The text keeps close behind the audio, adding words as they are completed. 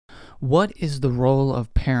What is the role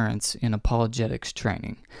of parents in apologetics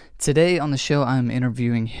training? Today on the show, I'm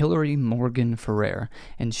interviewing Hillary Morgan Ferrer,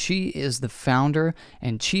 and she is the founder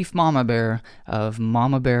and chief mama bear of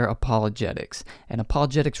Mama Bear Apologetics, an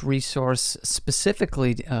apologetics resource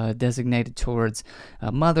specifically designated towards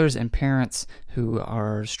mothers and parents who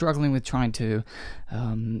are struggling with trying to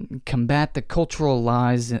combat the cultural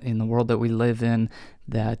lies in the world that we live in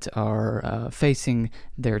that are facing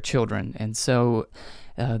their children. And so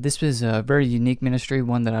this is a very unique ministry,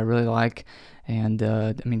 one that I really like, and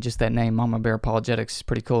just that name, Mama Bear Apologetics, is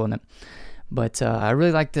pretty cool, isn't it? But I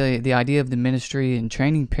really like the idea of the ministry and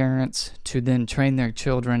training parents to then train their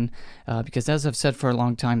children, because as I've said for a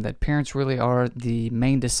long time, that parents really are the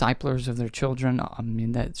main disciplers of their children. I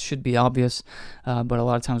mean, that should be obvious, but a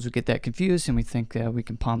lot of times we get that confused and we think we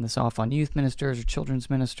can pawn this off on youth ministers or children's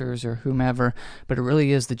ministers or whomever, but it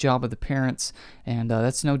really is the job of the parents, and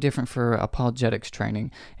that's no different for apologetics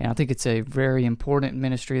training. And I think it's a very important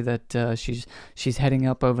ministry that she's heading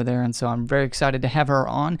up over there, and so I'm very excited to have her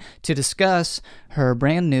on to discuss her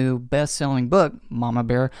brand new best-selling book, Mama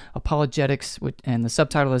Bear Apologetics, and the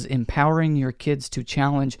subtitle is Empowering Your Kids to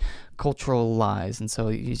Challenge Cultural Lies. And so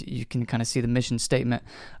you can kind of see the mission statement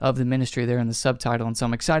of the ministry there in the subtitle. And so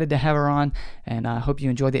I'm excited to have her on, and I hope you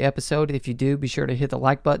enjoy the episode. If you do, be sure to hit the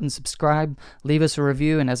like button, subscribe, leave us a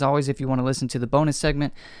review, and as always, if you want to listen to the bonus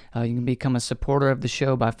segment, you can become a supporter of the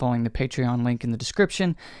show by following the Patreon link in the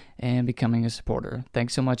description and becoming a supporter.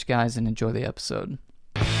 Thanks so much, guys, and enjoy the episode.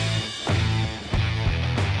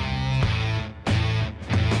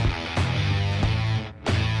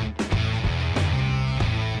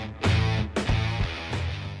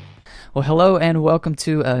 Well, hello and welcome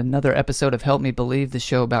to another episode of Help Me Believe, the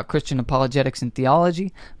show about Christian apologetics and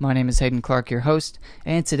theology. My name is Hayden Clark, your host,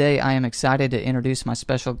 and today I am excited to introduce my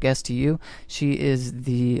special guest to you. She is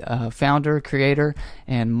the founder, creator,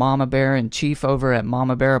 and mama bear and chief over at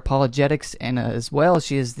Mama Bear Apologetics, and as well,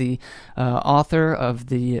 she is the author of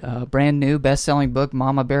the brand new best-selling book,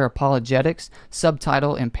 Mama Bear Apologetics,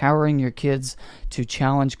 subtitle, Empowering Your Kids to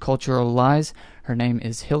Challenge Cultural Lies. Her name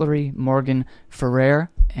is Hillary Morgan Ferrer.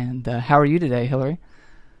 And how are you today, Hillary?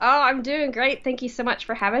 Oh, I'm doing great. Thank you so much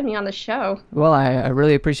for having me on the show. Well, I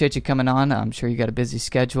really appreciate you coming on. I'm sure you got a busy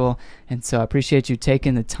schedule, and so I appreciate you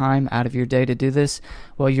taking the time out of your day to do this.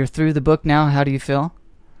 Well, you're through the book now. How do you feel?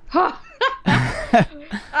 I'm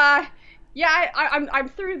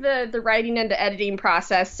through the writing and the editing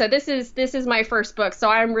process. So this is my first book, so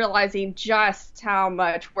I'm realizing just how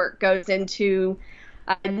much work goes into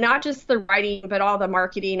not just the writing, but all the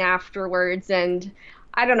marketing afterwards. And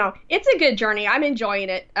I don't know. It's a good journey. I'm enjoying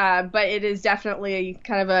it, but it is definitely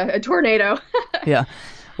kind of a tornado. Yeah.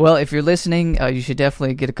 Well, if you're listening, you should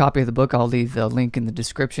definitely get a copy of the book. I'll leave the link in the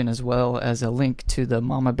description as well as a link to the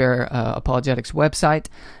Mama Bear Apologetics website.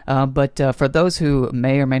 But for those who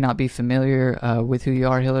may or may not be familiar with who you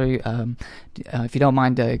are, Hillary, if you don't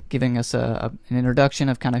mind giving us an introduction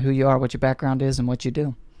of kind of who you are, what your background is, and what you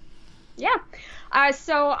do. Yeah.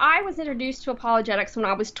 So I was introduced to apologetics when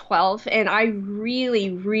I was 12, and I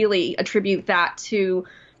really, really attribute that to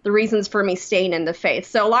the reasons for me staying in the faith.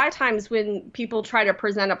 So a lot of times when people try to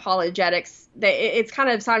present apologetics, it's kind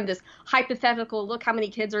of sort of this hypothetical, look how many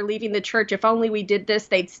kids are leaving the church. If only we did this,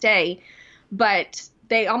 they'd stay. But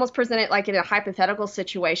they almost present it like in a hypothetical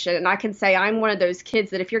situation. And I can say I'm one of those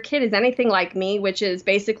kids that if your kid is anything like me, which is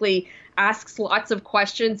basically asks lots of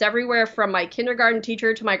questions everywhere from my kindergarten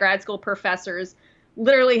teacher to my grad school professors,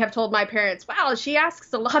 literally have told my parents, wow, she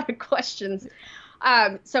asks a lot of questions.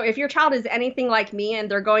 So if your child is anything like me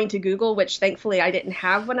and they're going to Google, which thankfully I didn't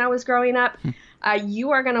have when I was growing up,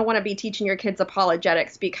 you are going to want to be teaching your kids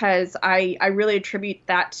apologetics, because I really attribute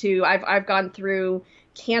that to, I've gone through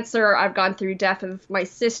cancer, I've gone through death of my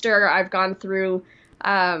sister, I've gone through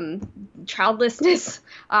childlessness,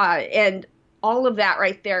 and all of that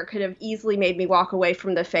right there could have easily made me walk away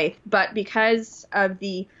from the faith. But because of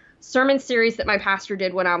the sermon series that my pastor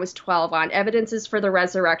did when I was 12 on evidences for the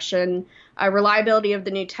resurrection, reliability of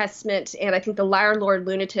the New Testament, and I think the liar, Lord,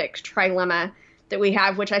 lunatic trilemma that we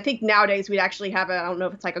have, which I think nowadays we'd actually have I don't know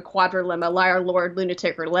if it's like a quadrilemma, liar, Lord,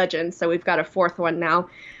 lunatic, or legend. So we've got a fourth one now.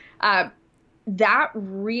 That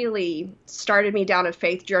really started me down a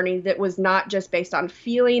faith journey that was not just based on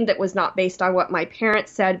feeling, that was not based on what my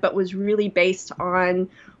parents said, but was really based on,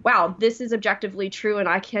 wow, this is objectively true, and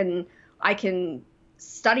I can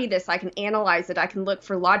study this, I can analyze it, I can look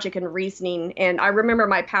for logic and reasoning. And I remember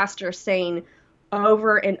my pastor saying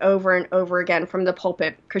over and over and over again from the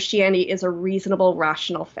pulpit, Christianity is a reasonable,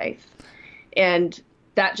 rational faith. And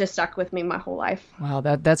that just stuck with me my whole life. Wow,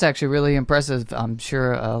 that's actually really impressive. I'm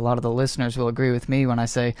sure a lot of the listeners will agree with me when I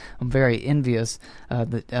say I'm very envious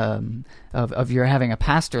of your having a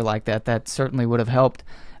pastor like that. That certainly would have helped.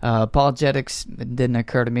 Apologetics didn't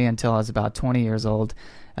occur to me until I was about 20 years old,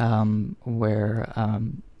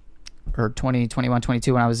 or 20, 21,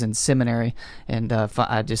 22 when I was in seminary, and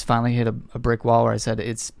I just finally hit a brick wall where I said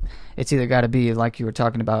it's either got to be, like you were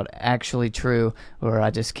talking about, actually true, or I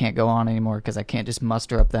just can't go on anymore because I can't just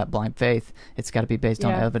muster up that blind faith. It's got to be based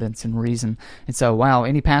on evidence and reason. And so, wow,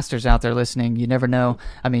 any pastors out there listening, you never know.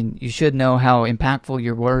 I mean, you should know how impactful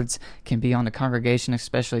your words can be on the congregation,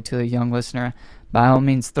 especially to a young listener. By all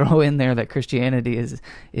means, throw in there that Christianity is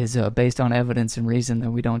based on evidence and reason,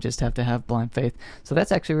 that we don't just have to have blind faith. So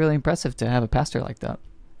that's actually really impressive to have a pastor like that.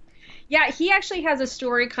 Yeah, he actually has a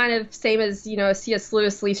story kind of same as, C.S.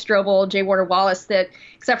 Lewis, Lee Strobel, J. Warner Wallace, that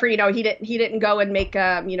except for, he didn't go and make,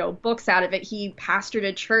 books out of it. He pastored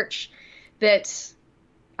a church that,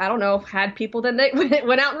 I don't know, had people that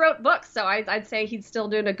went out and wrote books. So I'd say he's still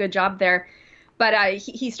doing a good job there. But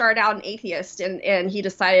he started out an atheist, and he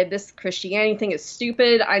decided this Christianity thing is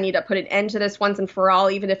stupid. I need to put an end to this once and for all,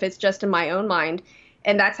 even if it's just in my own mind.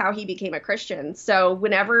 And that's how he became a Christian. So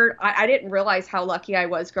whenever I didn't realize how lucky I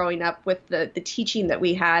was growing up with the teaching that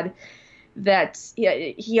we had, that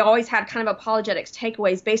he always had kind of apologetics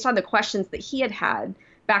takeaways based on the questions that he had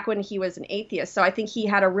back when he was an atheist. So I think he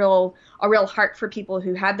had a real heart for people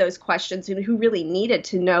who had those questions and who really needed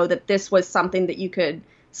to know that this was something that you could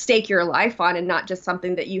stake your life on and not just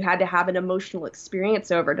something that you had to have an emotional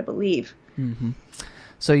experience over to believe. Mm-hmm.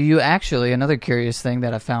 So you actually, another curious thing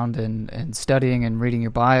that I found in studying and reading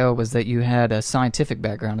your bio was that you had a scientific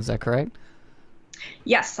background. Is that correct?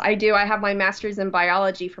 Yes, I do. I have my master's in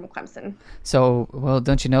biology from Clemson. So, well,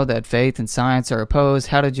 don't you know that faith and science are opposed?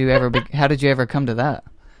 How did you ever come to that?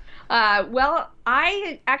 Well,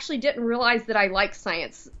 I actually didn't realize that I liked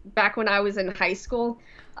science back when I was in high school.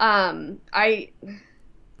 I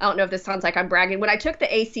don't know if this sounds like I'm bragging. When I took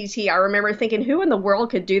the ACT, I remember thinking, who in the world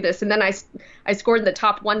could do this? And then I scored in the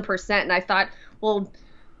top 1%, and I thought, well,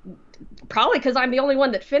 probably because I'm the only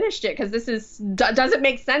one that finished it, because this doesn't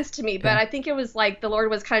make sense to me. But I think it was like the Lord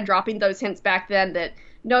was kind of dropping those hints back then that,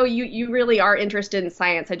 no, you really are interested in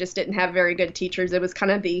science. I just didn't have very good teachers. It was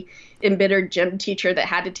kind of the embittered gym teacher that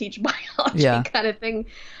had to teach biology kind of thing.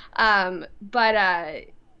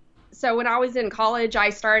 So when I was in college, I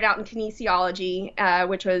started out in kinesiology,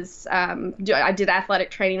 which was, I did athletic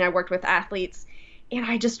training. I worked with athletes, and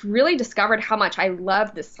I just really discovered how much I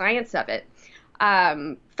loved the science of it.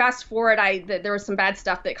 Fast forward, there was some bad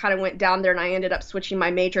stuff that kind of went down there, and I ended up switching my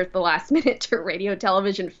major at the last minute to radio,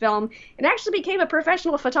 television, film, and actually became a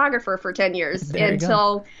professional photographer for 10 years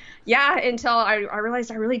until I realized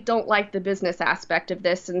I really don't like the business aspect of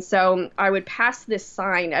this. And so I would pass this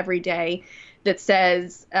sign every day that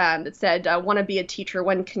said, want to be a teacher,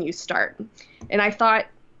 when can you start? And I thought,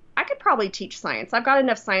 I could probably teach science. I've got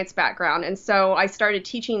enough science background. And so I started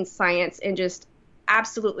teaching science and just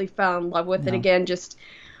absolutely fell in love with it again.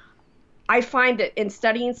 I find that in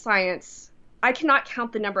studying science, I cannot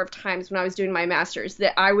count the number of times when I was doing my master's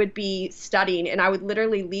that I would be studying and I would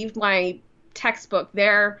literally leave my textbook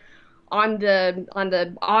there on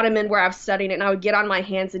the ottoman where I was studying it, and I would get on my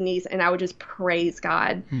hands and knees and I would just praise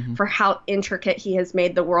God for how intricate He has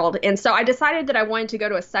made the world. And so I decided that I wanted to go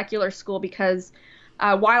to a secular school because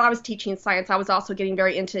while I was teaching science, I was also getting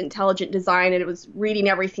very into intelligent design, and it was reading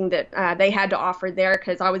everything that they had to offer there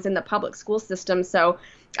because I was in the public school system. So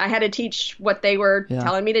I had to teach what they were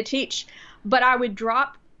telling me to teach. But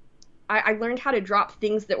I learned how to drop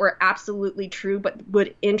things that were absolutely true, but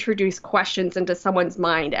would introduce questions into someone's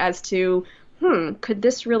mind as to, could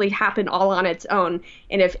this really happen all on its own?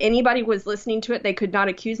 And if anybody was listening to it, they could not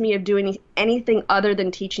accuse me of doing anything other than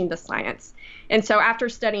teaching the science. And so after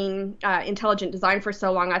studying intelligent design for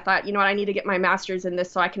so long, I thought, you know what, I need to get my master's in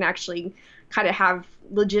this so I can actually kind of have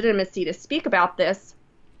legitimacy to speak about this.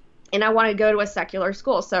 And I want to go to a secular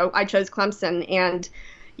school. So I chose Clemson, and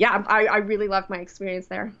I really loved my experience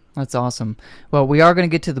there. That's awesome. Well, we are going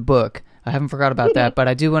to get to the book. I haven't forgot about that, but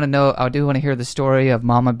I do want to hear the story of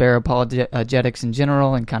Mama Bear Apologetics in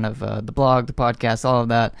general, and kind of the blog, the podcast, all of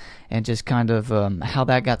that, and just kind of how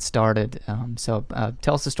that got started. So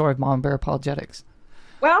tell us the story of Mama Bear Apologetics.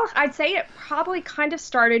 Well, I'd say it probably kind of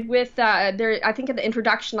started with, I think in the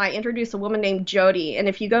introduction, I introduced a woman named Jody. And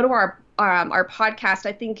if you go to our podcast,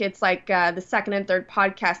 I think it's like the second and third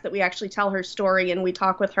podcast that we actually tell her story and we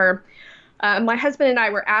talk with her. My husband and I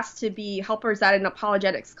were asked to be helpers at an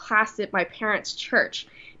apologetics class at my parents' church.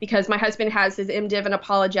 because my husband has his MDiv in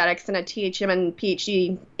apologetics and a THM and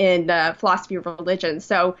PhD in philosophy of religion.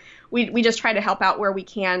 So we just try to help out where we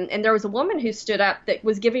can. And there was a woman who stood up that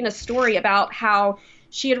was giving a story about how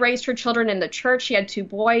she had raised her children in the church. She had 2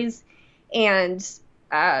 boys, and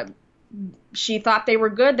she thought they were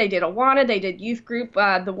good. They did Awana, they did youth group.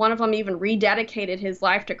 The one of them even rededicated his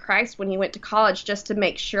life to Christ when he went to college, just to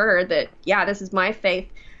make sure that, yeah, this is my faith.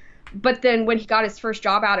 But then when he got his first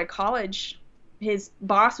job out of college, his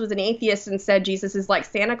boss was an atheist and said Jesus is like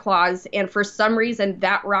Santa Claus. And for some reason,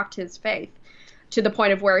 that rocked his faith to the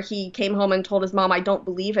point of where he came home and told his mom, I don't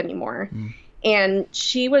believe anymore. And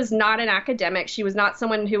she was not an academic. She was not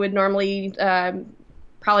someone who would normally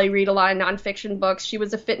probably read a lot of nonfiction books. She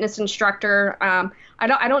was a fitness instructor. I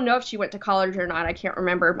don't know if she went to college or not. I can't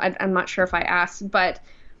remember. I'm not sure if I asked. But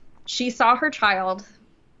she saw her child's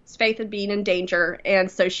faith in being in danger. And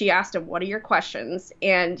so she asked him, what are your questions?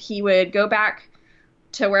 And he would go back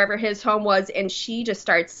to wherever his home was, and she just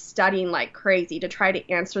starts studying like crazy to try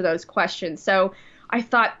to answer those questions. So I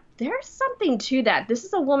thought, there's something to that. This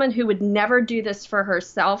is a woman who would never do this for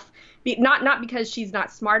herself, not because she's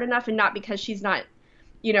not smart enough, and not because she's not,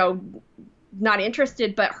 not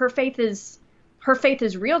interested, but her faith is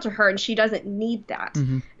real to her, and she doesn't need that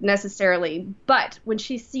necessarily. But when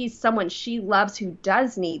she sees someone she loves who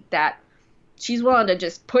does need that, she's willing to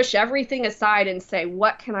just push everything aside and say,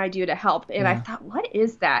 what can I do to help? And I thought, what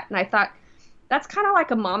is that? And I thought, that's kind of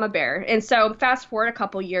like a mama bear. And so fast forward a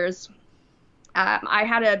couple years, I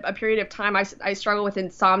had a period of time I struggled with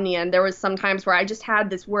insomnia, and there was some times where I just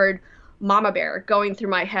had this word mama bear going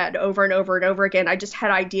through my head over and over and over again. I just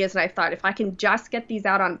had ideas, and I thought, if I can just get these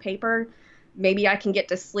out on paper, maybe I can get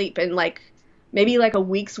to sleep. And maybe a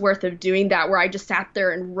week's worth of doing that, where I just sat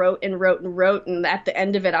there and wrote and wrote and wrote. And at the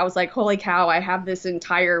end of it, I was like, holy cow, I have this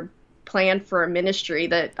entire plan for a ministry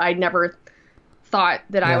that I never thought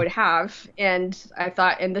that I would have. And I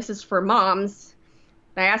thought, and this is for moms.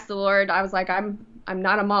 And I asked the Lord, I was like, I'm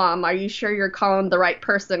not a mom. Are you sure you're calling the right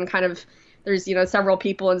person? Kind of, there's, several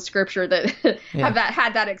people in scripture that have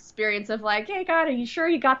had that experience of like, hey, God, are you sure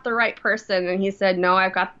you got the right person? And he said, no,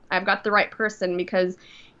 I've got the right person, because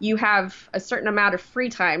you have a certain amount of free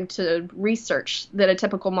time to research that a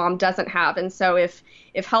typical mom doesn't have. And so if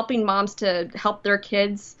helping moms to help their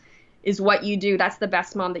kids is what you do, that's the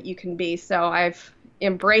best mom that you can be. So I've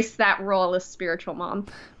embraced that role as spiritual mom.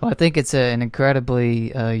 Well, I think it's an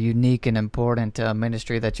incredibly unique and important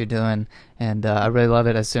ministry that you're doing, and I really love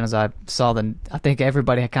it. As soon as I saw I think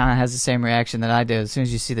everybody kind of has the same reaction that I do. As soon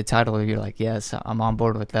as you see the title, you're like, yes, I'm on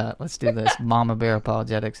board with that. Let's do this. Mama Bear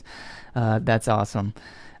Apologetics. That's awesome.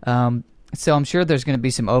 So I'm sure there's going to be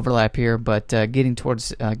some overlap here, but getting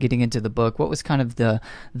into the book, what was kind of the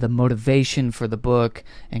motivation for the book,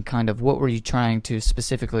 and kind of what were you trying to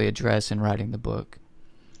specifically address in writing the book?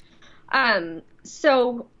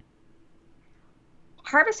 So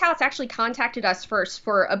Harvest House actually contacted us first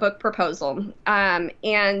for a book proposal.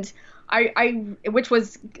 And I which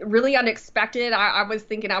was really unexpected. I was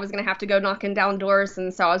thinking I was going to have to go knocking down doors.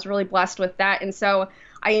 And so I was really blessed with that. And so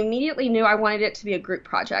I immediately knew I wanted it to be a group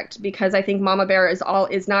project, because I think Mama Bear is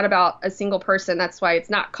not about a single person. That's why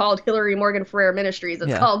it's not called Hillary Morgan Ferrer Ministries.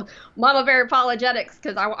 It's called Mama Bear Apologetics,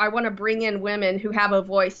 because I want to bring in women who have a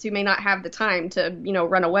voice, who may not have the time to,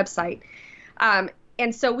 run a website.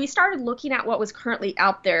 And so we started looking at what was currently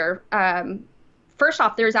out there. First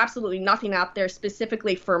off, there's absolutely nothing out there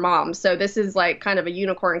specifically for moms. So this is like kind of a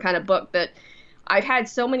unicorn kind of book that I've had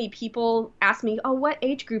so many people ask me, oh, what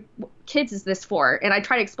age group kids is this for? And I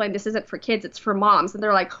try to explain this isn't for kids, it's for moms. And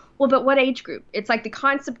they're like, well, but what age group? It's like the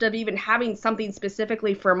concept of even having something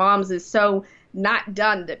specifically for moms is so not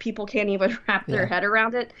done that people can't even wrap their head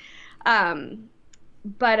around it.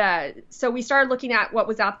 So we started looking at what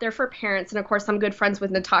was out there for parents. And of course, I'm good friends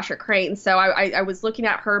with Natasha Crane. So I was looking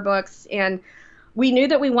at her books, and we knew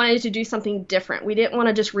that we wanted to do something different. We didn't want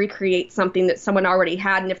to just recreate something that someone already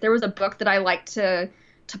had. And if there was a book that I liked to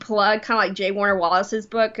plug, kind of like J. Warner Wallace's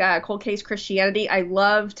book, Cold Case Christianity, I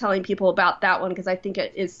love telling people about that one, because I think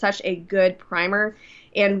it is such a good primer.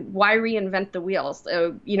 And why reinvent the wheel?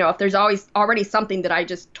 So, if there's already something that I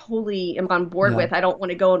just totally am on board with, I don't want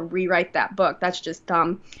to go and rewrite that book. That's just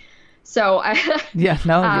dumb. So you're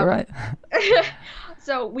right.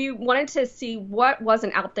 So we wanted to see what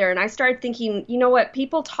wasn't out there. And I started thinking, you know what,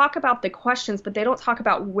 people talk about the questions, but they don't talk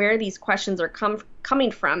about where these questions are coming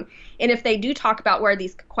from. And if they do talk about where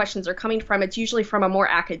these questions are coming from, it's usually from a more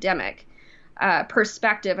academic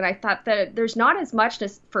perspective. And I thought that there's not as much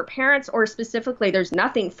as for parents, or specifically there's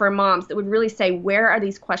nothing for moms that would really say, where are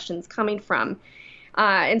these questions coming from?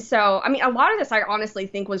 And so, I mean, a lot of this I honestly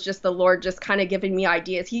think was just the Lord just kind of giving me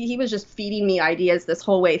ideas. He was just feeding me ideas this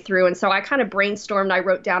whole way through. And so I kind of brainstormed. I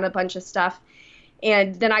wrote down a bunch of stuff.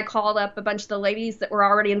 And then I called up a bunch of the ladies that were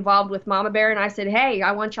already involved with Mama Bear. And I said, hey,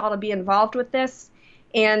 I want y'all to be involved with this.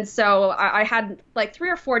 And so I had like 3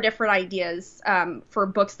 or 4 different ideas for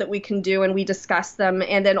books that we can do. And we discussed them.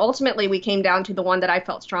 And then ultimately we came down to the one that I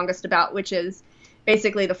felt strongest about, which is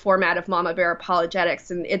basically the format of Mama Bear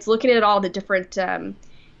Apologetics. And it's looking at all the different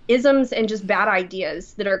isms and just bad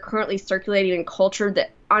ideas that are currently circulating in culture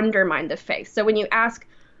that undermine the faith. So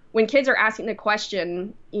when kids are asking the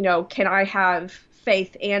question, can I have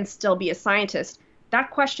faith and still be a scientist?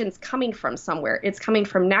 That question's coming from somewhere. It's coming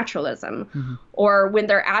from naturalism. Mm-hmm. Or when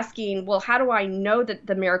they're asking, well, how do I know that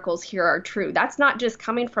the miracles here are true? That's not just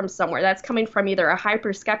coming from somewhere. That's coming from either a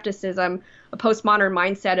hyper-skepticism, a postmodern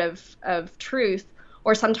mindset of truth,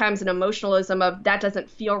 or sometimes an emotionalism of that doesn't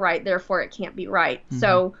feel right, therefore it can't be right. Mm-hmm.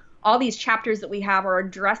 So all these chapters that we have are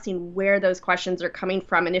addressing where those questions are coming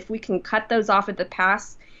from. And if we can cut those off at the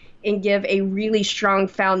pass and give a really strong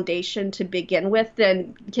foundation to begin with,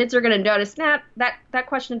 then kids are going to notice that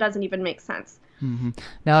question doesn't even make sense. Mm-hmm.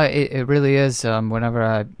 Now, it really is. Whenever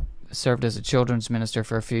I served as a children's minister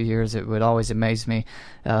for a few years, it would always amaze me,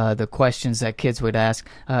 the questions that kids would ask.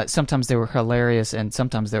 Sometimes they were hilarious, and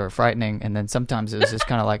sometimes they were frightening, and then sometimes it was just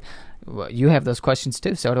kind of like, well, you have those questions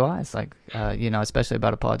too, so do I. It's like, especially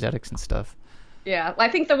about apologetics and stuff. Yeah, I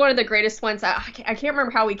think one of the greatest ones, I can't remember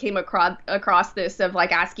how we came across this, of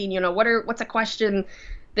like asking, what's a question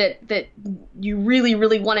that you really,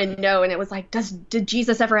 really want to know? And it was like, did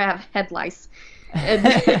Jesus ever have head lice? And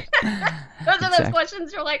those are those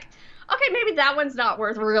questions you're like, okay, maybe that one's not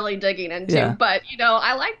worth really digging into, but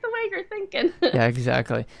I like the way you're thinking. Yeah,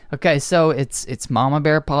 exactly. Okay, so it's Mama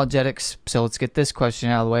Bear Apologetics. So let's get this question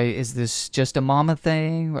out of the way. Is this just a mama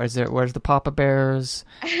thing, or where's the Papa Bears?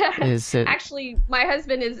 Is it actually? My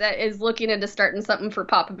husband is looking into starting something for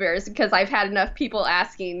Papa Bears because I've had enough people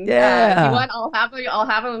asking. Yeah, you want? I'll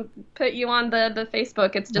have them put you on the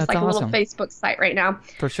Facebook. It's just That's like awesome. a little Facebook site right now.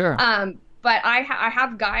 For sure. But I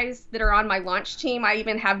have guys that are on my launch team. I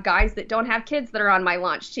even have guys that don't have kids that are on my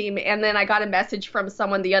launch team. And then I got a message from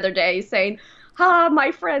someone the other day saying,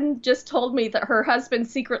 my friend just told me that her husband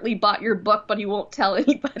secretly bought your book, but he won't tell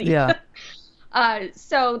anybody. Yeah.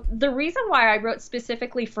 So the reason why I wrote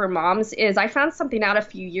specifically for moms is I found something out a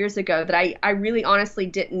few years ago that I really honestly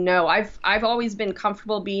didn't know. I've always been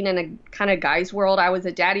comfortable being in a kind of guy's world. I was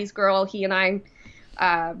a daddy's girl. He and I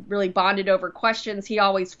really bonded over questions. He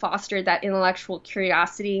always fostered that intellectual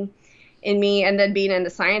curiosity in me. And then being in the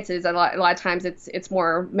sciences, a lot of times it's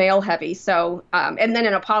more male heavy. So, and then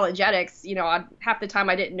in apologetics, half the time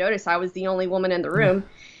I didn't notice I was the only woman in the room.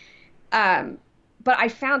 But I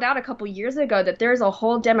found out a couple years ago that there's a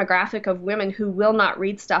whole demographic of women who will not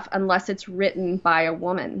read stuff unless it's written by a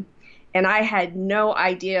woman. And I had no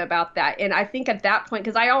idea about that. And I think at that point,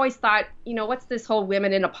 because I always thought, what's this whole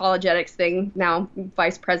women in apologetics thing? Now,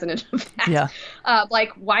 vice president of that. Yeah.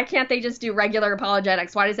 Like, why can't they just do regular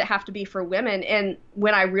apologetics? Why does it have to be for women? And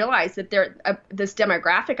when I realized that this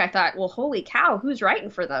demographic, I thought, well, holy cow, who's writing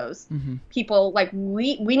for those people? Like,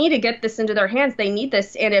 we need to get this into their hands. They need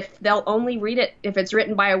this. And if they'll only read it, if it's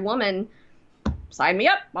written by a woman, sign me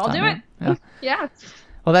up. I'll do it. Yeah. Yeah.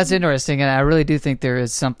 Well, that's interesting, and I really do think there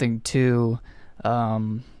is something to,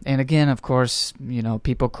 and again, of course,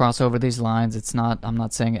 people cross over these lines. I'm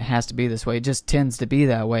not saying it has to be this way. It just tends to be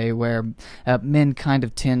that way, where men kind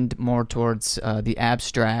of tend more towards the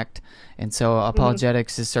abstract, and so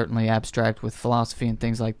apologetics is certainly abstract with philosophy and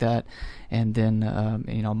things like that. And then,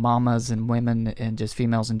 mamas and women and just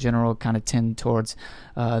females in general kind of tend towards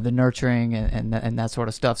the nurturing and that sort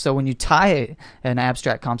of stuff. So when you tie an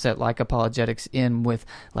abstract concept like apologetics in with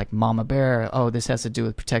like Mama Bear, this has to do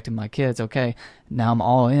with protecting my kids. Okay, now I'm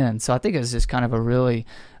all in. So I think it's just kind of a really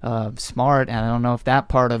smart, and I don't know if that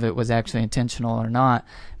part of it was actually intentional or not.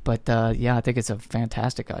 But I think it's a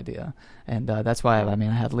fantastic idea, and that's why I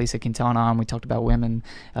had Lisa Quintana on. We talked about women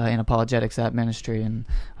in apologetics, that ministry, and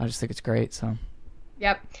I just think it's great. So,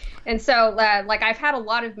 yep. And so, I've had a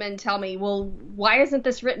lot of men tell me, well, why isn't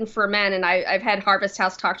this written for men? And I've had Harvest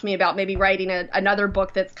House talk to me about maybe writing another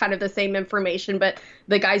book that's kind of the same information, but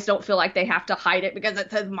the guys don't feel like they have to hide it because it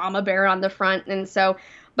says Mama Bear on the front, and so.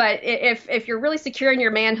 But if you're really secure in your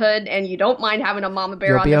manhood and you don't mind having a Mama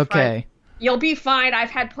Bear on the front, you'll be fine. I've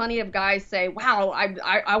had plenty of guys say, wow,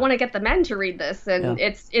 I want to get the men to read this. And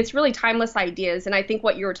it's really timeless ideas. And I think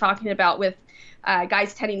what you were talking about with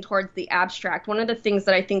guys tending towards the abstract. One of the things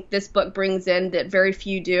that I think this book brings in that very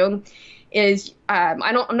few do is I'm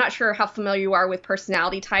not sure how familiar you are with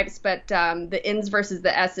personality types, but the N's versus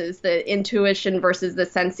the S's, the intuition versus the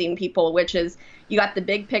sensing people, which is you got the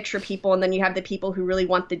big picture people and then you have the people who really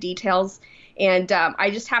want the details. And I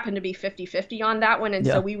just happen to be 50-50 on that one. And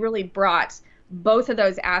so we really brought both of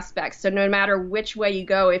those aspects. So no matter which way you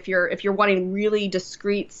go, if you're wanting really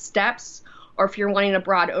discrete steps or if you're wanting a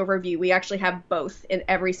broad overview, we actually have both in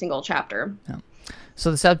every single chapter. Yeah. So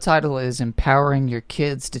the subtitle is Empowering Your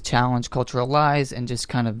Kids to Challenge Cultural Lies, and just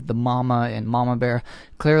kind of the mama and mama bear.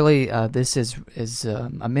 Clearly, this is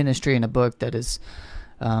a ministry and a book that is,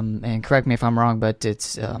 and correct me if I'm wrong, but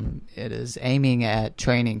it is aiming at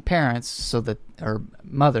training parents or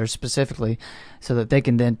mothers specifically, so that they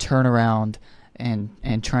can then turn around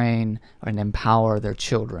and train and empower their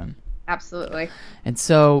children. Absolutely. And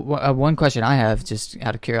so one question I have, just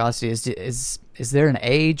out of curiosity, is there an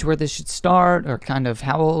age where this should start, or kind of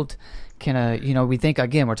how old can we think,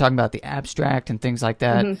 again, we're talking about the abstract and things like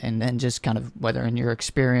that, and then just kind of whether in your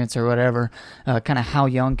experience or whatever, kind of how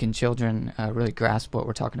young can children really grasp what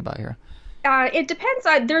we're talking about here? It depends.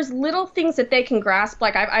 There's little things that they can grasp.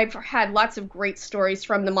 Like I've had lots of great stories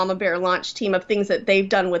from the Mama Bear launch team of things that they've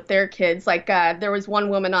done with their kids. Like there was one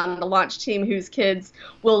woman on the launch team whose kids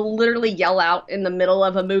will literally yell out in the middle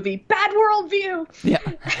of a movie, "Bad worldview!" Yeah.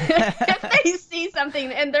 If they see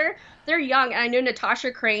something, and they're young. And I know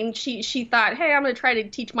Natasha Crane. She thought, "Hey, I'm going to try to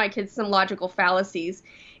teach my kids some logical fallacies."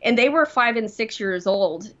 And they were 5 and 6 years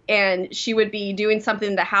old, and she would be doing something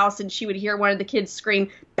in the house, and she would hear one of the kids scream,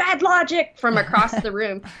 "Bad logic!" from across the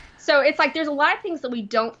room. So it's like there's a lot of things that we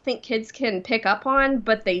don't think kids can pick up on,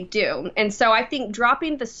 but they do. And so I think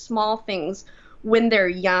dropping the small things when they're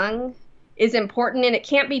young is important, and it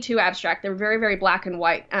can't be too abstract. They're very, very black and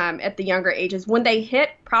white at the younger ages. When they hit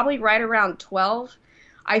probably right around 12,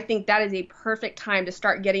 I think that is a perfect time to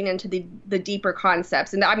start getting into the deeper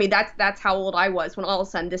concepts. And I mean, that's how old I was when all of a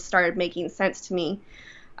sudden this started making sense to me.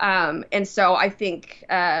 And so I think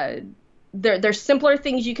there's simpler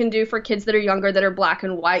things you can do for kids that are younger that are black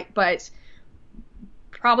and white, but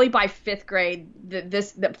probably by fifth grade,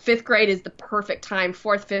 the fifth grade is the perfect time.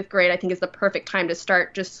 Fourth, fifth grade, I think, is the perfect time to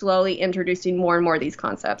start just slowly introducing more and more of these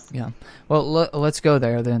concepts. Yeah. Well, let's go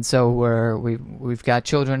there then. So we've got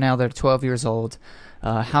children now that are 12 years old.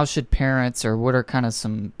 How should parents, or what are kind of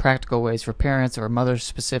some practical ways for parents or mothers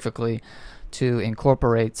specifically to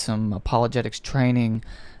incorporate some apologetics training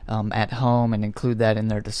at home and include that in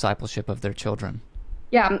their discipleship of their children?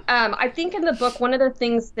 Yeah, I think in the book, one of the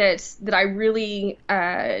things that I really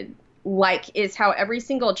like is how every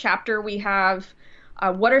single chapter we have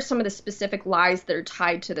what are some of the specific lies that are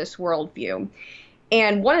tied to this worldview.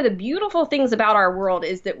 And one of the beautiful things about our world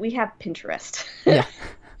is that we have Pinterest. Yeah.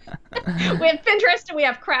 We have Pinterest and we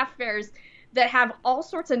have craft fairs that have all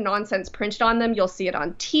sorts of nonsense printed on them. You'll see it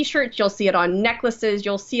on T-shirts, you'll see it on necklaces,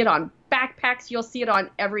 you'll see it on backpacks, you'll see it on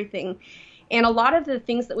everything. And a lot of the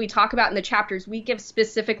things that we talk about in the chapters, we give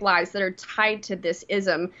specific lies that are tied to this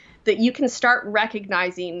ism that you can start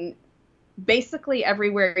recognizing basically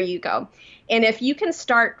everywhere you go. And if you can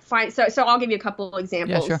start so I'll give you a couple of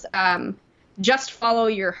examples. Yeah, sure. Just follow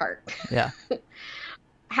your heart. Yeah.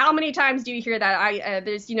 How many times do you hear that?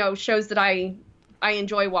 There's shows that I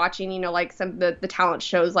enjoy watching, like some of the talent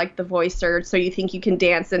shows like The Voice or So You Think You Can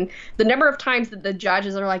Dance. And the number of times that the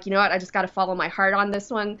judges are like, you know what, I just got to follow my heart on this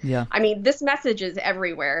one. Yeah. I mean, this message is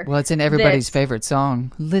everywhere. Well, it's in everybody's favorite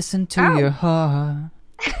song. Listen to your heart.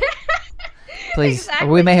 Please, exactly.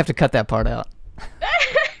 We may have to cut that part out.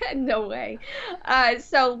 No way.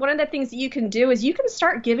 So one of the things that you can do is you can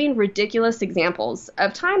start giving ridiculous examples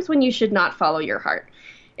of times when you should not follow your heart.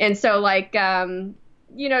 And so like,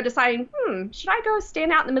 deciding, should I go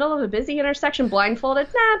stand out in the middle of a busy intersection blindfolded?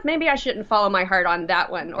 Nah, maybe I shouldn't follow my heart on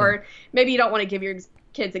that one. Or maybe you don't want to give your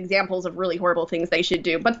kids examples of really horrible things they should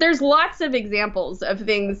do. But there's lots of examples of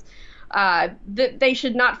things that they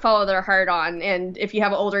should not follow their heart on. And if you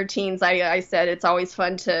have older teens, I said it's always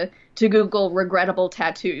fun to Google regrettable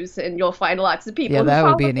tattoos, and you'll find lots of people. Yeah, that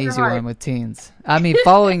would be an easy one with teens. I mean,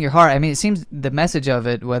 following your heart. I mean, it seems the message of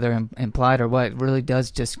it, whether implied or what, really does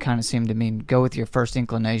just kind of seem to mean go with your first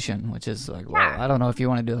inclination, which is like, well, I don't know if you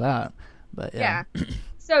want to do that, but yeah.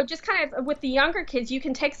 So just kind of with the younger kids, you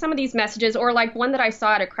can take some of these messages, or like one that I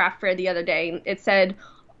saw at a craft fair the other day. It said,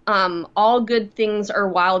 all good things are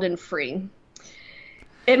wild and free.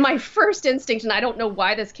 And my first instinct, and I don't know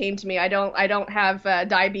why this came to me, I don't have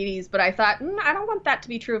diabetes, but I thought, I don't want that to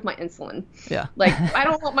be true of my insulin. Yeah. Like, I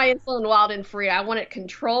don't want my insulin wild and free. I want it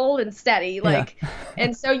controlled and steady. Like,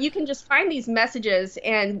 and so you can just find these messages,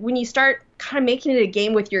 and when you start kind of making it a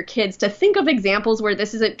game with your kids to think of examples where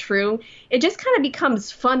this isn't true, it just kind of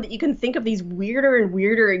becomes fun that you can think of these weirder and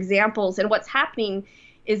weirder examples. And what's happening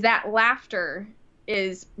is that laughter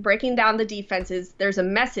is breaking down the defenses. There's a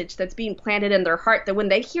message that's being planted in their heart that when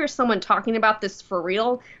they hear someone talking about this for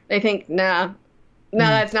real, they think, nah, no,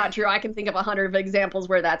 that's not true. I can think of 100 examples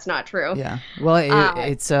where that's not true. Yeah. Well,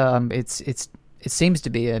 it seems to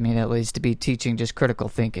be, I mean, at least to be teaching just critical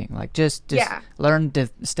thinking, like just learn to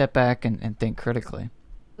step back and think critically.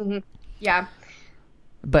 Mm-hmm. Yeah.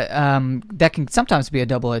 But that can sometimes be a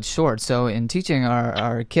double-edged sword. So in teaching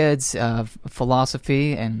our kids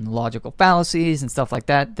philosophy and logical fallacies and stuff like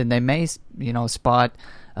that, then they may, spot,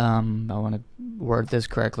 I want to word this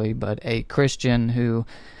correctly, but a Christian who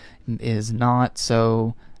is not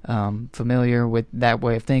so familiar with that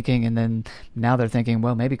way of thinking, and then now they're thinking,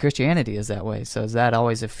 well, maybe Christianity is that way. So is that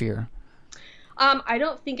always a fear? I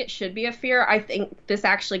don't think it should be a fear. I think this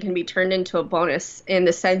actually can be turned into a bonus in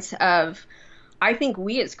the sense of, I think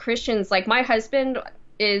we as Christians, like my husband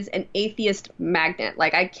is an atheist magnet.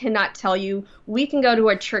 Like I cannot tell you, we can go to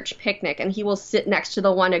a church picnic and he will sit next to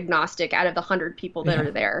the one agnostic out of the 100 people that are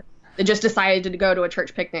there that just decided to go to a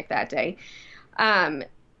church picnic that day.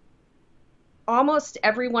 Almost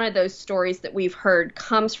every one of those stories that we've heard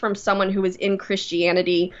comes from someone who was in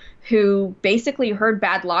Christianity who basically heard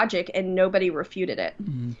bad logic and nobody refuted it.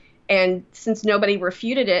 Mm-hmm. And since nobody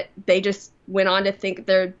refuted it, they just went on to think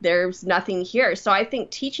there's nothing here. So I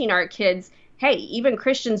think teaching our kids, hey, even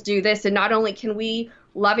Christians do this. And not only can we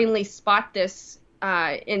lovingly spot this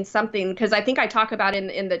in something, because I think I talk about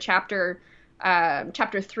in the chapter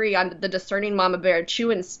 3 on the discerning mama bear,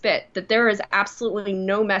 chew and spit, that there is absolutely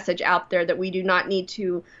no message out there that we do not need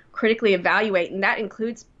to critically evaluate. And that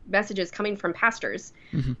includes messages coming from pastors.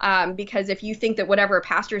 Mm-hmm. Because if you think that whatever a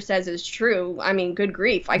pastor says is true, I mean, good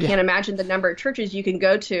grief. I can't imagine the number of churches you can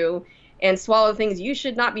go to and swallow things you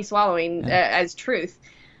should not be swallowing as truth.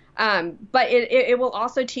 But it will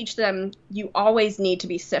also teach them you always need to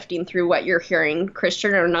be sifting through what you're hearing,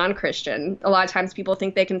 Christian or non-Christian. A lot of times people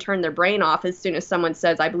think they can turn their brain off as soon as someone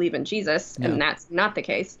says, I believe in Jesus, and that's not the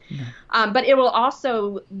case. But it will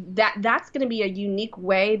also, that's going to be a unique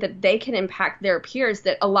way that they can impact their peers,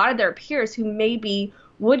 that a lot of their peers who maybe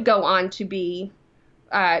would go on to be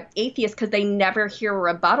atheists because they never hear a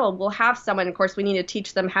rebuttal will have someone, of course, we need to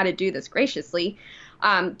teach them how to do this graciously,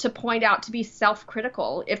 to point out, to be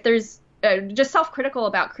self-critical. If there's just self-critical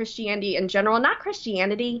about Christianity in general, not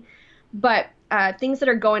Christianity, but things that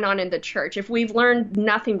are going on in the church. If we've learned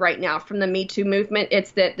nothing right now from the Me Too movement,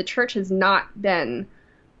 it's that the church has not been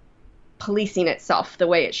policing itself the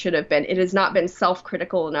way it should have been. It has not been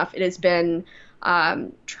self-critical enough. It has been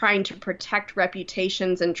trying to protect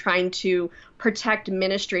reputations and trying to protect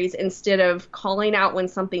ministries instead of calling out when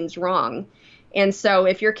something's wrong. And so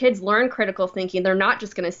if your kids learn critical thinking, they're not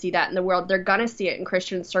just going to see that in the world. They're going to see it in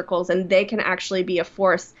Christian circles, and they can actually be a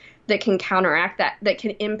force that can counteract that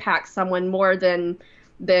can impact someone more than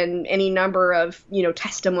any number of,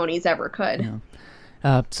 testimonies ever could.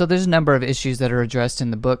 Yeah. So there's a number of issues that are addressed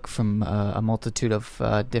in the book from a multitude of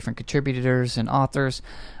different contributors and authors.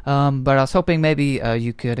 But I was hoping maybe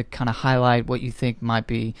you could kind of highlight what you think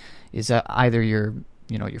is either your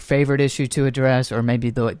favorite issue to address, or maybe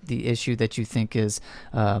the issue that you think is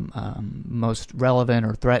most relevant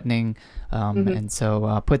or threatening. And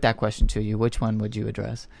so put that question to you. Which one would you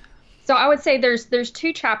address? So I would say there's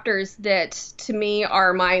two chapters that to me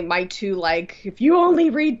are my two, like, if you only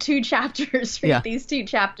read two chapters, read these two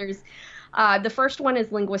chapters. The first one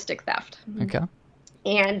is linguistic theft. Okay.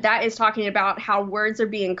 And that is talking about how words are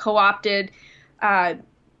being co-opted.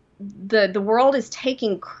 The world is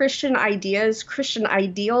taking Christian ideas, Christian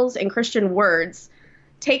ideals, and Christian words,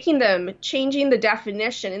 taking them, changing the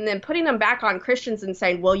definition, and then putting them back on Christians and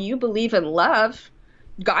saying, well, you believe in love.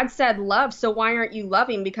 God said love, so why aren't you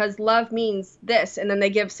loving? Because love means this. And then they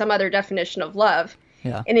give some other definition of love.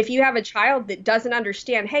 Yeah. And if you have a child that doesn't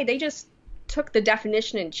understand, hey, they just took the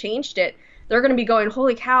definition and changed it, they're going to be going,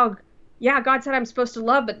 holy cow, yeah, God said I'm supposed to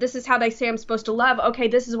love, but this is how they say I'm supposed to love. Okay,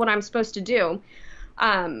 this is what I'm supposed to do.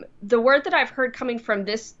 The word that I've heard coming from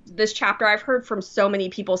this chapter, I've heard from so many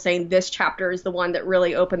people saying this chapter is the one that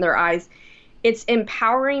really opened their eyes. It's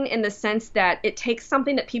empowering in the sense that it takes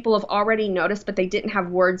something that people have already noticed, but they didn't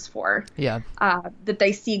have words for, that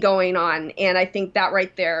they see going on. And I think that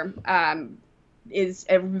right there is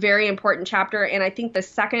a very important chapter. And I think the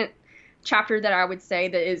second chapter that I would say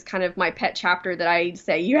that is kind of my pet chapter that I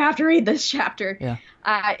say, you have to read this chapter,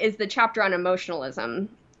 is the chapter on emotionalism,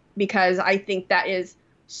 because I think that is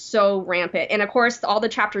so rampant. And of course, all the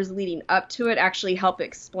chapters leading up to it actually help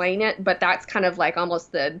explain it, but that's kind of like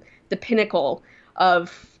almost the pinnacle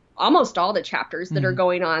of almost all the chapters that are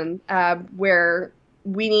going on, where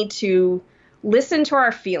we need to listen to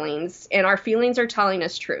our feelings, and our feelings are telling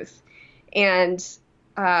us truth. And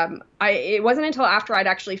it wasn't until after I'd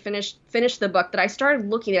actually finished the book that I started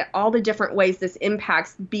looking at all the different ways this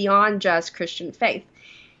impacts beyond just Christian faith.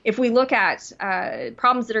 If we look at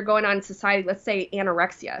problems that are going on in society, let's say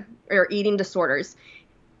anorexia or eating disorders,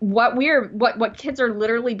 what kids are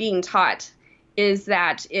literally being taught is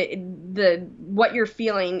that what you're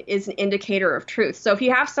feeling is an indicator of truth. So if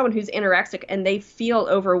you have someone who's anorexic and they feel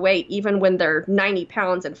overweight even when they're 90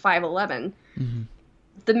 pounds and 5'11",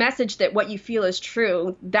 the message that what you feel is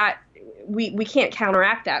true, that we can't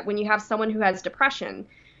counteract that. When you have someone who has depression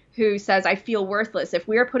who says, I feel worthless, if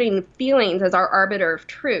we're putting feelings as our arbiter of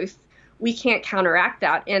truth, we can't counteract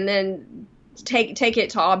that. And then take it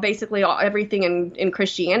to basically everything in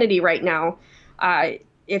Christianity right now.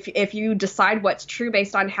 If you decide what's true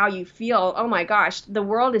based on how you feel, oh my gosh, the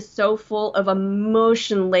world is so full of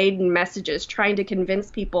emotion-laden messages trying to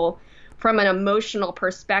convince people from an emotional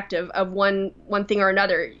perspective of one thing or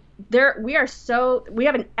another. We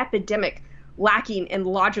have an epidemic lacking in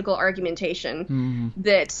logical argumentation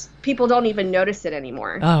that people don't even notice it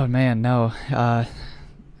anymore. Oh man, no.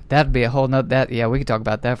 That'd be a whole nother, we could talk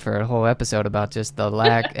about that for a whole episode about just the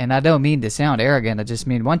lack. And I don't mean to sound arrogant. I just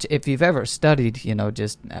mean if you've ever studied,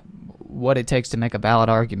 just what it takes to make a valid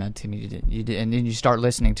argument, and and then you start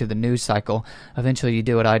listening to the news cycle, eventually you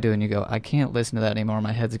do what I do and you go, I can't listen to that anymore.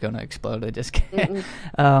 My head's going to explode. I just can't.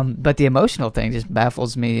 But the emotional thing just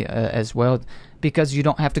baffles me as well, because you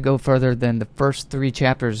don't have to go further than the first 3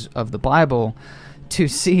 chapters of the Bible to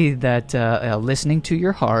see that listening to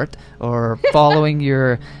your heart, or following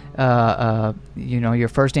your your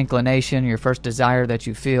first inclination, your first desire that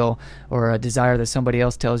you feel, or a desire that somebody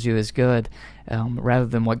else tells you is good, rather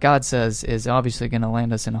than what God says, is obviously going to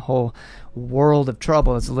land us in a whole world of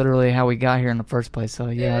trouble. It's literally how we got here in the first place. So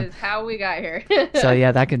yeah, it is how we got here. So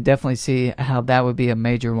yeah, I can definitely see how that would be a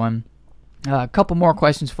major one. A couple more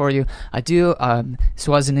questions for you. I do, this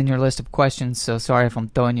wasn't in your list of questions, so sorry if I'm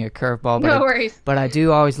throwing you a curveball. No worries. But I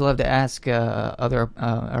do always love to ask other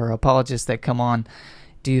or apologists that come on,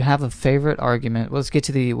 do you have a favorite argument? Well, let's get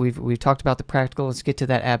to we've talked about the practical, let's get to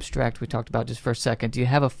that abstract we talked about just for a second. Do you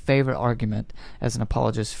have a favorite argument as an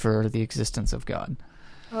apologist for the existence of God?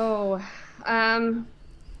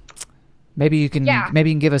 Maybe you can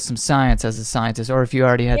give us some science as a scientist, or if you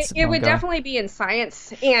already had some. It would definitely be in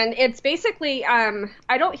science, and it's basically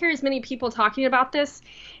I don't hear as many people talking about this,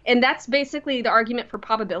 and that's basically the argument for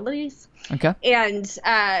probabilities. Okay. And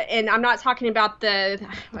I'm not talking about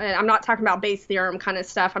Bayes' theorem kind of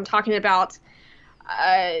stuff. I'm talking about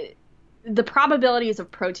the probabilities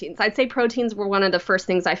of proteins. I'd say proteins were one of the first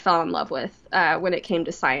things I fell in love with when it came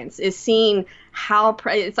to science, is seeing how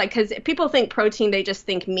it's like, because people think protein, they just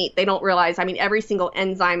think meat. They don't realize, every single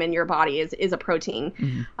enzyme in your body is a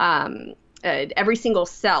protein. Every single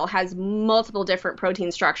cell has multiple different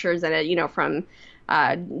protein structures in it, from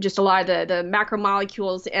just a lot of the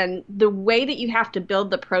macromolecules, and the way that you have to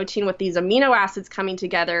build the protein with these amino acids coming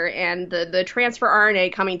together and the transfer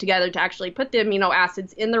RNA coming together to actually put the amino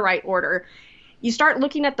acids in the right order. You start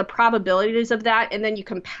looking at the probabilities of that, and then you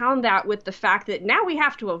compound that with the fact that now we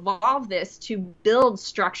have to evolve this to build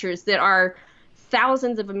structures that are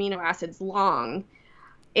thousands of amino acids long.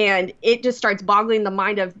 And it just starts boggling the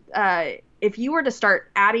mind of if you were to start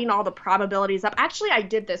adding all the probabilities up. Actually, I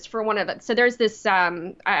did this for one of it. So there's this,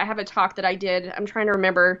 I have a talk that I did. I'm trying to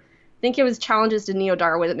remember. I think it was Challenges to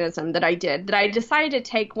Neo-Darwinism that I did. That I decided to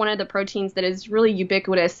take one of the proteins that is really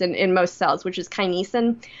ubiquitous in most cells, which is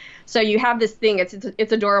kinesin. So you have this thing.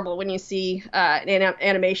 It's adorable when you see an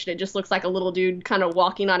animation. It just looks like a little dude kind of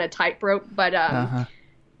walking on a tightrope. But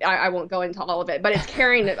I won't go into all of it. But it's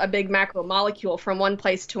carrying a big macromolecule from one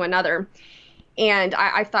place to another. And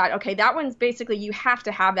I thought, okay, that one's basically, you have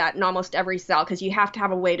to have that in almost every cell because you have to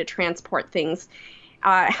have a way to transport things.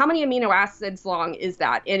 How many amino acids long is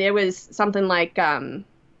that? And it was something like, I don't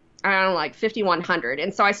know, like 5,100.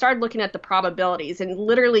 And so I started looking at the probabilities, and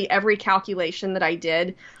literally every calculation that I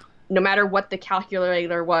did, no matter what the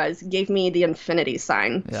calculator was, gave me the infinity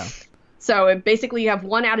sign. Yeah. So basically you have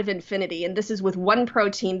 1 out of infinity, and this is with one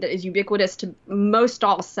protein that is ubiquitous to most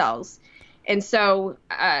all cells. And so,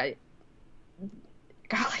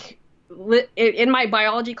 in my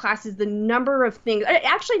biology classes, the number of things,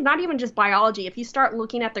 actually not even just biology, if you start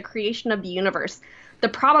looking at the creation of the universe, the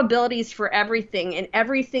probabilities for everything and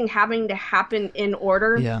everything having to happen in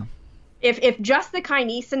order. Yeah. If just the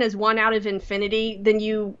kinesin is 1 out of infinity, then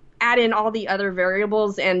you add in all the other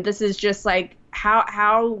variables, and this is just like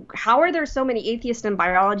how are there so many atheists in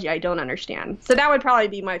biology? I don't understand. So that would probably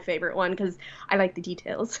be my favorite one because I like the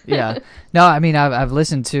details. Yeah. No, I mean, I've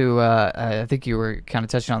listened to, I think you were kind of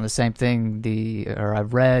touching on the same thing, or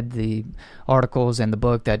I've read the articles and the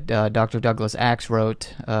book that Dr. Douglas Axe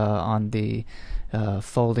wrote on the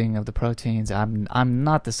folding of the proteins. I'm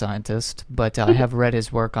not the scientist, but I have read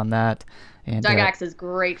his work on that. And Doug Axe is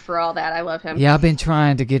great for all that. I love him. Yeah, I've been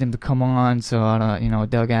trying to get him to come on, so I don't,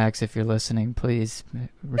 Doug Axe, if you're listening, please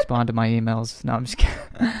respond to my emails. No, I'm just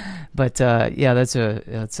kidding. But yeah, that's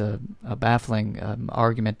a baffling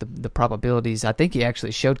argument. The probabilities. I think he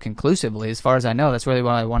actually showed conclusively, as far as I know. That's really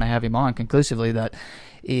why I want to have him on conclusively. That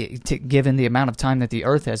given the amount of time that the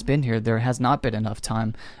Earth has been here, there has not been enough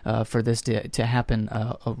time for this to happen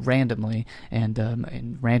randomly,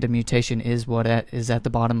 and random mutation is what is at the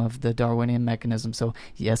bottom of the Darwinian mechanism. So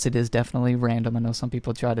yes, it is definitely random. I know some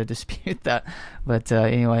people try to dispute that, but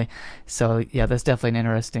anyway, so yeah, that's definitely an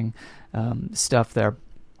interesting stuff there.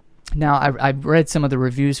 Now, I've read some of the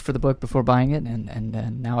reviews for the book before buying it,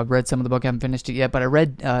 and now I've read some of the book. I haven't finished it yet, but I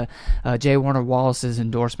read J. Warner Wallace's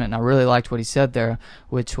endorsement, and I really liked what he said there,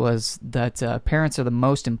 which was that parents are the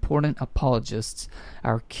most important apologists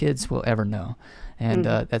our kids will ever know. And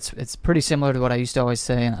it's pretty similar to what I used to always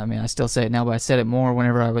say, and I mean, I still say it now, but I said it more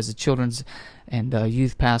whenever I was a children's and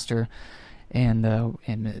youth pastor,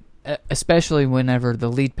 and especially whenever the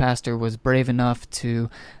lead pastor was brave enough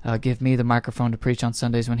to give me the microphone to preach on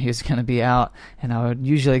Sundays when he was going to be out. And I would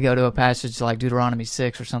usually go to a passage like Deuteronomy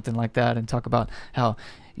 6 or something like that and talk about how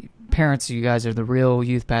parents, you guys are the real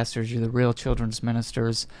youth pastors, you're the real children's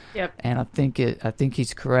ministers. Yep. And I think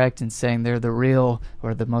he's correct in saying they're the real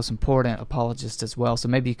or the most important apologists as well. So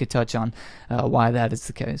maybe you could touch on why that is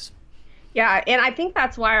the case. Yeah, and I think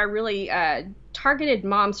that's why I really targeted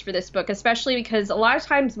moms for this book, especially because a lot of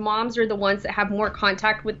times moms are the ones that have more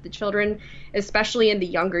contact with the children, especially in the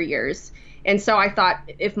younger years. And so I thought,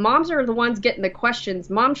 if moms are the ones getting the questions,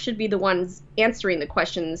 moms should be the ones answering the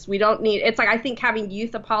questions. We don't need, it's like, I think having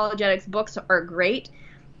youth apologetics books are great,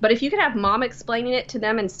 but if you could have mom explaining it to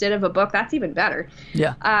them instead of a book, that's even better.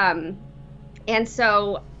 Yeah. And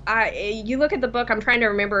so you look at the book, I'm trying to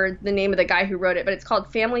remember the name of the guy who wrote it, but it's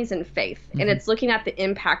called Families and Faith. Mm-hmm. And it's looking at the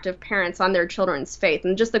impact of parents on their children's faith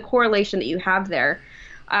and just the correlation that you have there.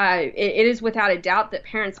 It is without a doubt that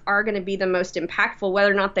parents are going to be the most impactful,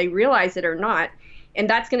 whether or not they realize it or not. And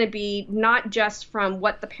that's going to be not just from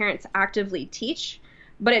what the parents actively teach,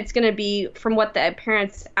 but it's going to be from what the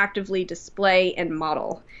parents actively display and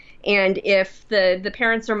model. And if the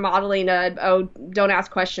parents are modeling don't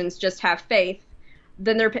ask questions, just have faith,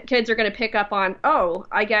 then their kids are going to pick up on,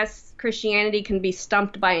 I guess Christianity can be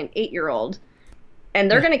stumped by an 8-year-old. And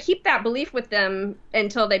they're going to keep that belief with them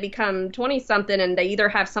until they become 20-something and they either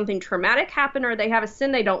have something traumatic happen or they have a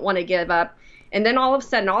sin they don't want to give up. And then all of a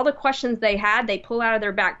sudden, all the questions they had, they pull out of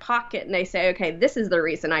their back pocket and they say, okay, this is the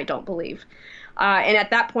reason I don't believe. And at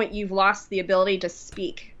that point, you've lost the ability to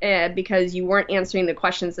speak because you weren't answering the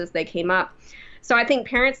questions as they came up. So I think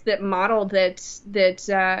parents that model that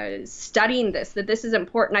studying that this is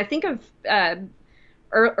important. I think of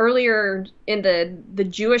earlier in the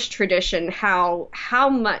Jewish tradition how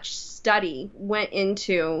much study went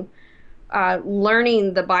into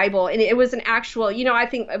learning the Bible, and it was an actual. I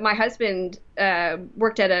think my husband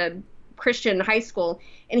worked at a Christian high school,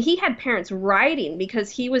 and he had parents writing because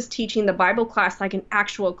he was teaching the Bible class like an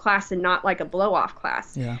actual class and not like a blow-off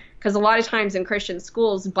class. Yeah. Because a lot of times in Christian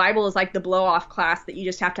schools, Bible is like the blow-off class that you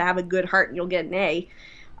just have to have a good heart and you'll get an A.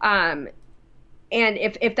 And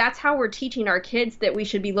if that's how we're teaching our kids that we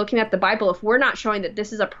should be looking at the Bible, if we're not showing that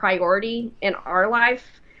this is a priority in our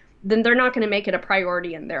life, then they're not going to make it a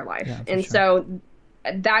priority in their life. Yeah, and sure. So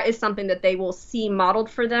that is something that they will see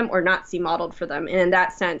modeled for them or not see modeled for them. And in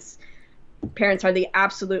that sense, parents are the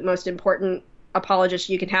absolute most important apologist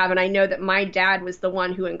you can have. And I know that my dad was the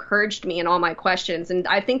one who encouraged me in all my questions. And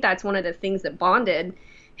I think that's one of the things that bonded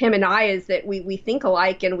him and I is that we think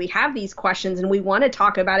alike and we have these questions and we want to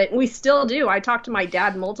talk about it. And we still do. I talk to my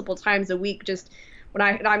dad multiple times a week. Just when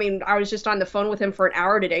I was just on the phone with him for an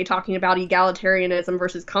hour today talking about egalitarianism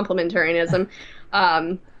versus complementarianism.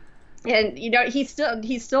 And,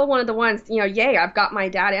 he's still one of the ones, yay, I've got my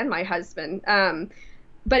dad and my husband.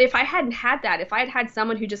 But if I hadn't had that, if I had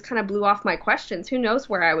someone who just kind of blew off my questions, who knows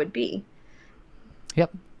where I would be.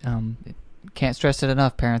 Yep. Can't stress it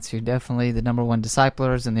enough, parents. You're definitely the number one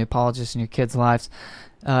disciplers and the apologists in your kids' lives.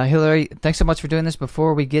 Hillary, thanks so much for doing this.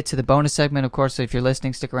 Before we get to the bonus segment, of course, if you're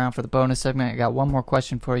listening, stick around for the bonus segment. I got one more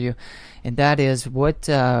question for you, and that is, what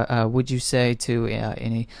would you say to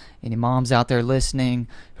any moms out there listening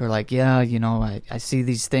who are like, I see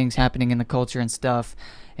these things happening in the culture and stuff,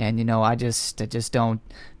 and I just don't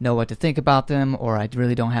know what to think about them, or I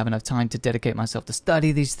really don't have enough time to dedicate myself to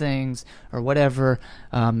study these things, or whatever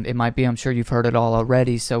it might be. I'm sure you've heard it all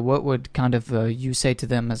already. So what would kind of you say to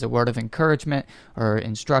them as a word of encouragement or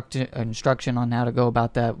instruction on how to go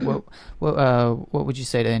about that? What would you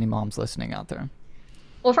say to any moms listening out there?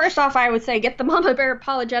 Well, first off, I would say get the Mama Bear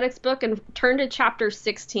Apologetics book and turn to chapter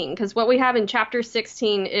 16, because what we have in chapter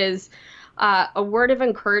 16 is a word of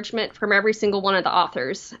encouragement from every single one of the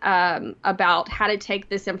authors about how to take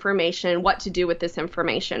this information, what to do with this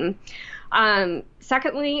information.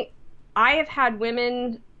 Secondly, I have had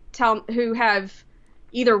women who have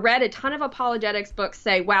either read a ton of apologetics books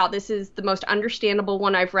say, wow, this is the most understandable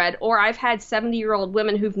one I've read, or I've had 70-year-old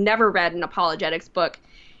women who've never read an apologetics book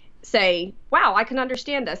say, wow, I can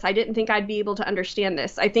understand this. I didn't think I'd be able to understand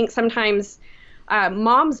this. I think sometimes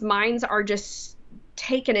moms' minds are just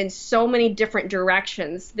taken in so many different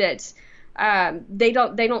directions that they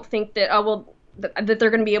don't think that, that they're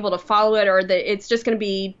going to be able to follow it, or that it's just going to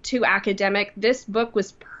be too academic. This book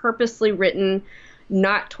was purposely written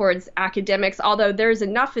not towards academics, although there's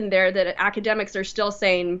enough in there that academics are still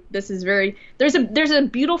saying this is there's a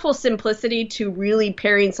beautiful simplicity to really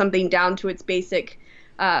paring something down to its basic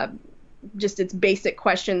its basic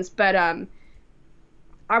questions. But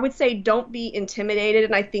I would say don't be intimidated.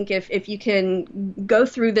 And I think if you can go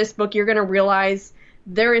through this book, you're going to realize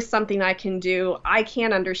there is something I can do. I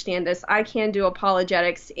can understand this. I can do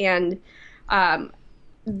apologetics. And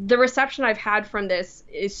the reception I've had from this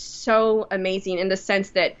is so amazing, in the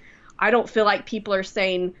sense that I don't feel like people are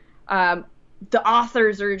saying the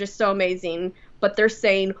authors are just so amazing, but they're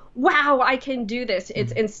saying, wow, I can do this.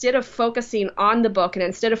 It's instead of focusing on the book and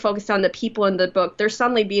instead of focusing on the people in the book, they're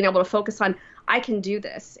suddenly being able to focus on, I can do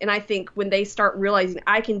this. And I think when they start realizing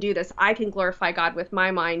I can do this, I can glorify God with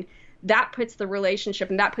my mind, that puts the relationship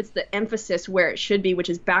and that puts the emphasis where it should be, which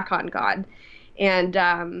is back on God.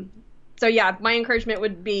 And so yeah, my encouragement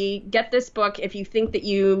would be get this book. If you think that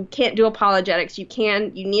you can't do apologetics, you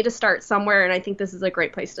need to start somewhere. And I think this is a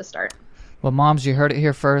great place to start. Well, moms, you heard it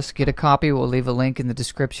here first. Get a copy. We'll leave a link in the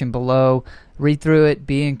description below. Read through it.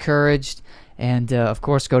 Be encouraged. And, of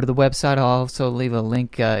course, go to the website. I'll also leave a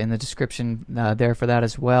link in the description there for that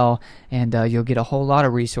as well. And you'll get a whole lot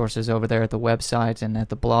of resources over there at the website and at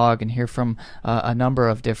the blog, and hear from a number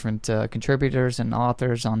of different contributors and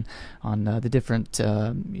authors on the different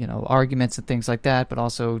arguments and things like that, but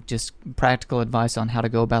also just practical advice on how to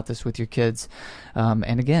go about this with your kids.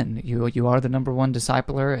 And again, you are the number one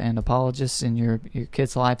discipler and apologist in your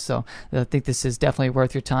kid's life. So I think this is definitely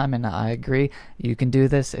worth your time, and I agree. You can do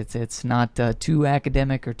this. It's not too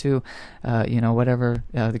academic or too, whatever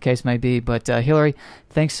the case may be. But Hillary,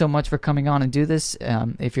 thanks so much for coming on and do this.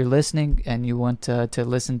 If you're listening and you want to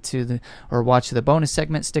listen to or watch the bonus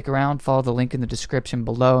segment, stick around, follow the link in the description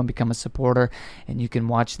below and become a supporter, and you can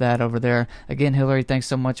watch that over there. Again, Hillary, thanks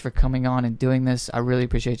so much for coming on and doing this. I really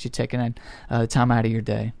appreciate you taking time out of your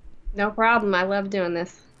day. No problem. I love doing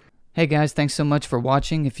this. Hey guys, thanks so much for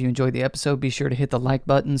watching. If you enjoyed the episode, be sure to hit the like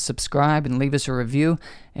button, subscribe, and leave us a review.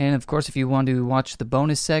 And of course, if you want to watch the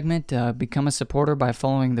bonus segment, become a supporter by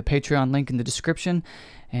following the Patreon link in the description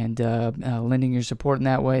and lending your support in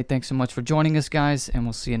that way. Thanks so much for joining us, guys, and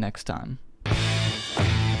we'll see you next time.